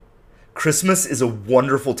Christmas is a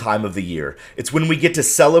wonderful time of the year. It's when we get to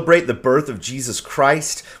celebrate the birth of Jesus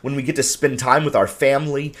Christ, when we get to spend time with our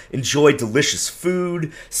family, enjoy delicious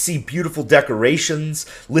food, see beautiful decorations,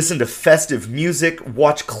 listen to festive music,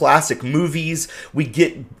 watch classic movies. We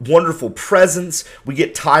get wonderful presents. We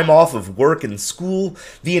get time off of work and school.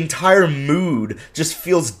 The entire mood just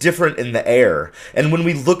feels different in the air. And when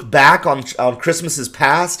we look back on Christmases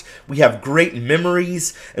past, we have great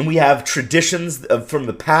memories and we have traditions from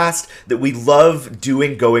the past that we love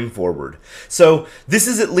doing going forward. So this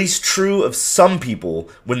is at least true of some people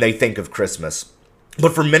when they think of Christmas.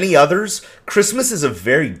 But for many others, Christmas is a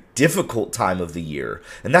very difficult time of the year,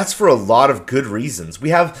 and that's for a lot of good reasons. We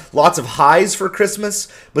have lots of highs for Christmas,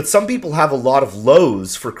 but some people have a lot of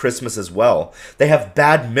lows for Christmas as well. They have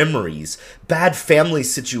bad memories, bad family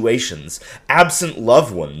situations, absent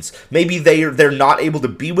loved ones. Maybe they're not able to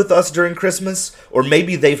be with us during Christmas, or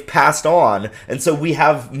maybe they've passed on, and so we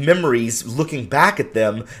have memories looking back at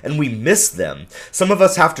them, and we miss them. Some of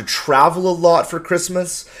us have to travel a lot for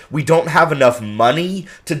Christmas. We don't have enough money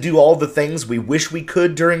to do all the things we wish we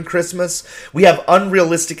could during Christmas. We have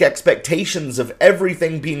unrealistic expectations of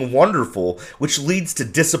everything being wonderful, which leads to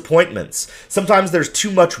disappointments. Sometimes there's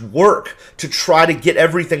too much work to try to get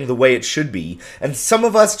everything the way it should be, and some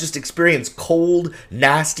of us just experience cold,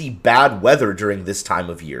 nasty, bad weather during this time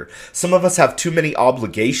of year. Some of us have too many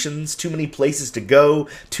obligations, too many places to go,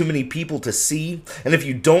 too many people to see, and if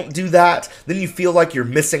you don't do that, then you feel like you're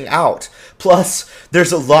missing out. Plus,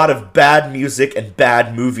 there's a lot of bad music and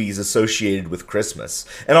bad movies associated with Christmas.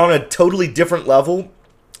 And on a totally different level,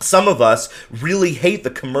 some of us really hate the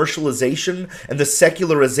commercialization and the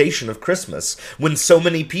secularization of Christmas, when so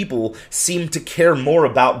many people seem to care more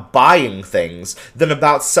about buying things than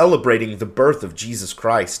about celebrating the birth of Jesus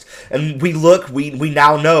Christ. And we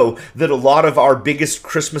now know that a lot of our biggest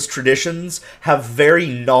Christmas traditions have very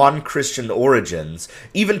non-Christian origins,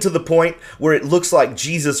 even to the point where it looks like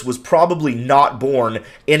Jesus was probably not born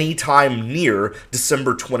anytime near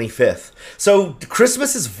December 25th. So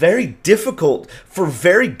Christmas is very difficult for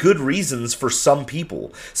very good reasons for some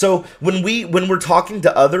people. So when we're talking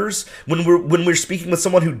to others, when we're speaking with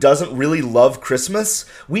someone who doesn't really love Christmas,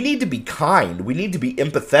 we need to be kind. We need to be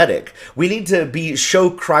empathetic. We need to show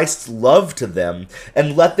Christ's love to them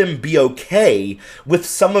and let them be okay with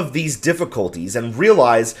some of these difficulties and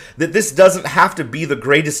realize that this doesn't have to be the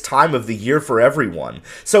greatest time of the year for everyone.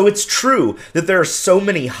 So it's true that there are so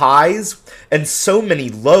many highs and so many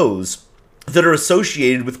lows that are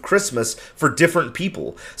associated with Christmas for different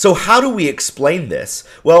people. So how do we explain this?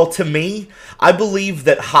 Well, to me, I believe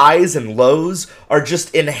that highs and lows are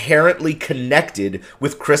just inherently connected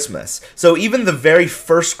with Christmas. So even the very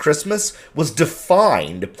first Christmas was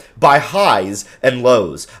defined by highs and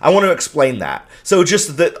lows. I want to explain that. So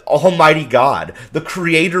just the Almighty God, the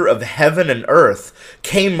creator of heaven and earth,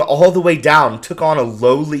 came all the way down, took on a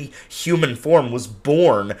lowly human form, was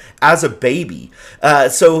born as a baby.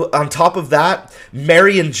 So on top of that,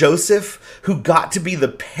 Mary and Joseph, who got to be the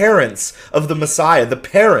parents of the Messiah, the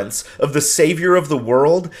parents of the Savior of the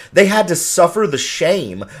world, they had to suffer the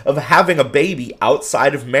shame of having a baby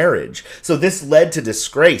outside of marriage. So this led to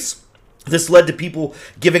disgrace. This led to people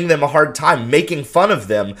giving them a hard time, making fun of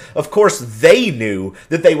them. Of course, they knew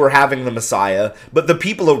that they were having the Messiah, but the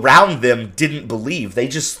people around them didn't believe. They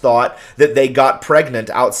just thought that they got pregnant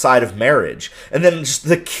outside of marriage. And then just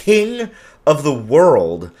the king of the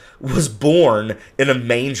world was born in a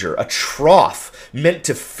manger. A trough meant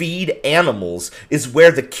to feed animals is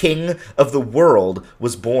where the king of the world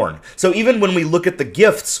was born. So even when we look at the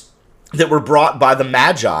gifts that were brought by the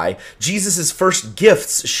Magi, Jesus' first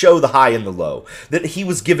gifts show the high and the low. That he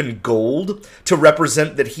was given gold to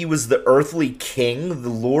represent that he was the earthly king, the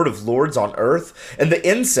Lord of Lords on earth. And the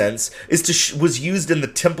incense was used in the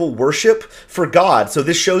temple worship for God. So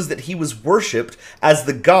this shows that he was worshipped as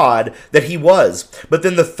the God that he was. But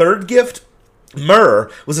then the third gift, myrrh,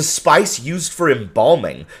 was a spice used for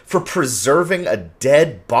embalming, for preserving a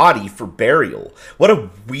dead body for burial. What a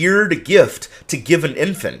weird gift to give an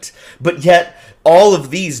infant. But yet, all of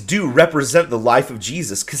these do represent the life of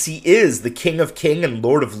Jesus, because he is the King of Kings and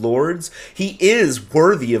Lord of Lords. He is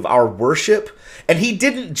worthy of our worship. And he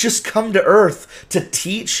didn't just come to earth to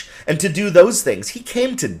teach and to do those things. He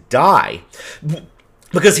came to die.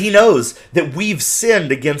 Because he knows that we've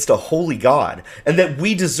sinned against a holy God, and that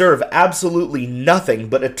we deserve absolutely nothing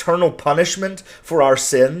but eternal punishment for our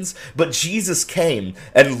sins. But Jesus came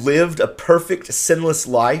and lived a perfect, sinless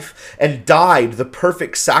life, and died the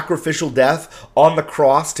perfect sacrificial death on the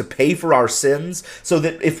cross to pay for our sins, so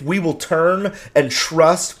that if we will turn and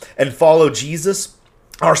trust and follow Jesus,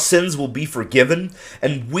 our sins will be forgiven,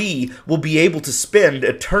 and we will be able to spend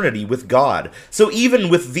eternity with God. So even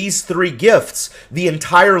with these three gifts, the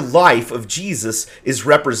entire life of Jesus is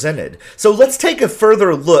represented. So let's take a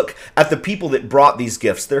further look at the people that brought these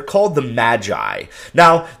gifts. They're called the Magi.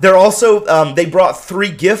 Now, they're also, they brought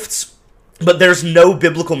three gifts, but there's no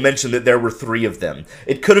biblical mention that there were three of them.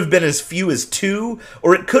 It could have been as few as two,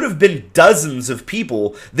 or it could have been dozens of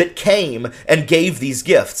people that came and gave these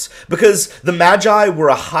gifts. Because the Magi were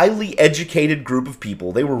a highly educated group of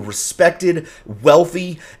people. They were respected,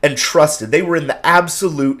 wealthy, and trusted. They were in the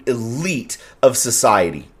absolute elite of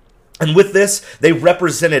society. And with this, they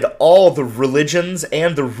represented all the religions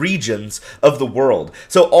and the regions of the world.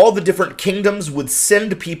 So all the different kingdoms would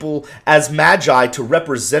send people as magi to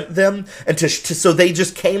represent them, and so they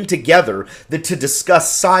just came together to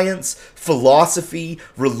discuss science, philosophy,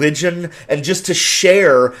 religion, and just to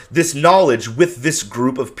share this knowledge with this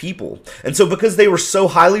group of people. And so because they were so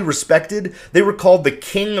highly respected, they were called the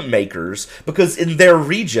king makers, because in their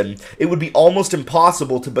region, it would be almost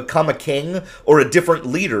impossible to become a king or a different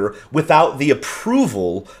leader without the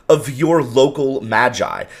approval of your local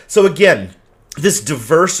magi. So again, this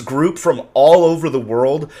diverse group from all over the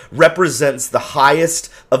world represents the highest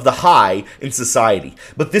of the high in society.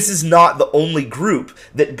 But this is not the only group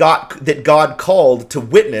that God called to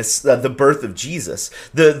witness the birth of Jesus.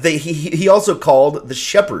 He also called the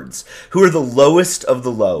shepherds, who are the lowest of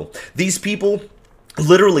the low. These people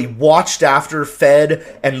literally watched after,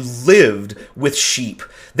 fed, and lived with sheep.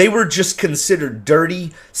 They were just considered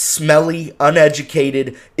dirty, smelly,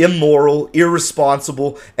 uneducated, immoral,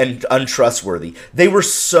 irresponsible, and untrustworthy. They were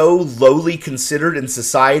so lowly considered in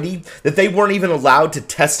society that they weren't even allowed to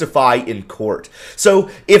testify in court. So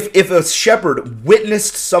if a shepherd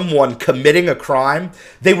witnessed someone committing a crime,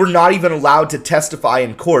 they were not even allowed to testify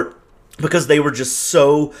in court, because they were just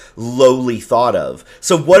so lowly thought of.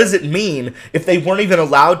 So what does it mean if they weren't even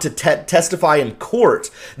allowed to testify in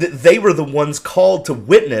court that they were the ones called to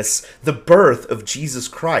witness the birth of Jesus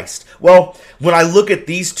Christ? Well, when I look at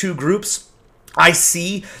these two groups, I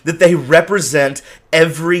see that they represent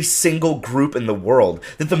every single group in the world,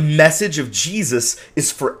 that the message of Jesus is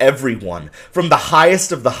for everyone, from the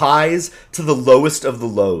highest of the highs to the lowest of the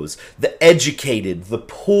lows, the educated, the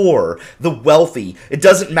poor, the wealthy. It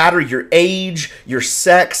doesn't matter your age, your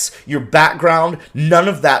sex, your background, none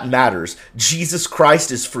of that matters. Jesus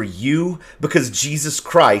Christ is for you because Jesus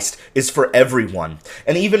Christ is for everyone.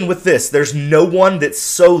 And even with this, there's no one that's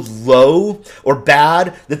so low or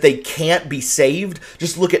bad that they can't be saved.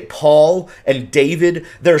 Just look at Paul and David.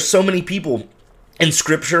 There are so many people in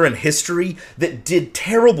scripture and history that did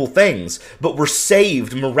terrible things, but were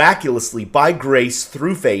saved miraculously by grace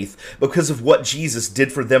through faith because of what Jesus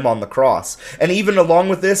did for them on the cross. And even along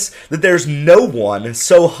with this, that there's no one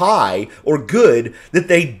so high or good that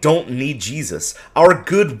they don't need Jesus. Our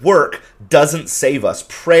good work doesn't save us.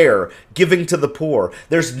 Prayer, giving to the poor,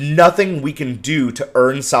 there's nothing we can do to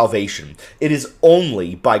earn salvation. It is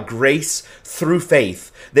only by grace through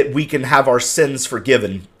faith that we can have our sins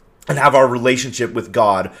forgiven and have our relationship with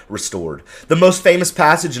God restored. The most famous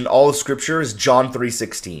passage in all of Scripture is John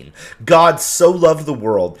 3:16. God so loved the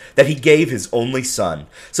world that he gave his only Son,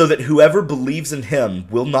 so that whoever believes in him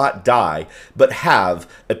will not die, but have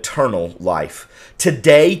eternal life.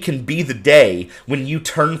 Today can be the day when you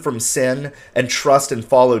turn from sin and trust and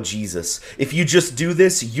follow Jesus. If you just do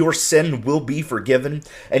this, your sin will be forgiven,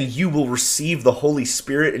 and you will receive the Holy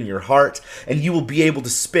Spirit in your heart, and you will be able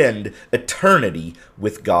to spend eternity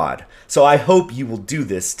with God. So I hope you will do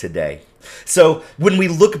this today. So when we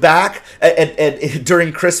look back at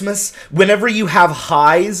during Christmas, whenever you have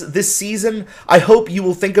highs this season, I hope you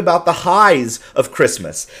will think about the highs of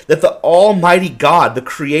Christmas, that the Almighty God, the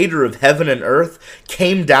creator of heaven and earth,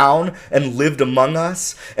 came down and lived among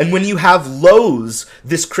us. And when you have lows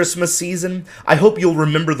this Christmas season, I hope you'll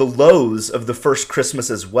remember the lows of the first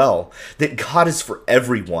Christmas as well, that God is for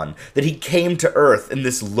everyone, that he came to earth in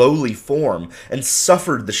this lowly form and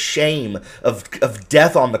suffered the shame of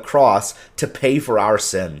death on the cross to pay for our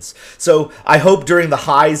sins. So I hope during the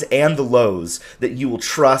highs and the lows that you will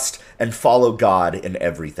trust and follow God in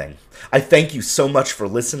everything. I thank you so much for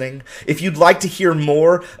listening. If you'd like to hear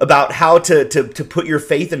more about how to put your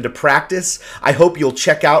faith into practice, I hope you'll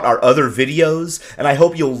check out our other videos, and I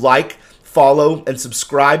hope you'll like, follow, and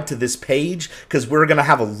subscribe to this page, because we're going to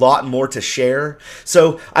have a lot more to share.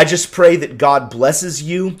 So I just pray that God blesses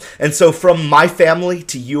you. And so from my family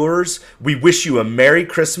to yours, we wish you a Merry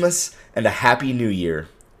Christmas and a Happy New Year.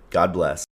 God bless.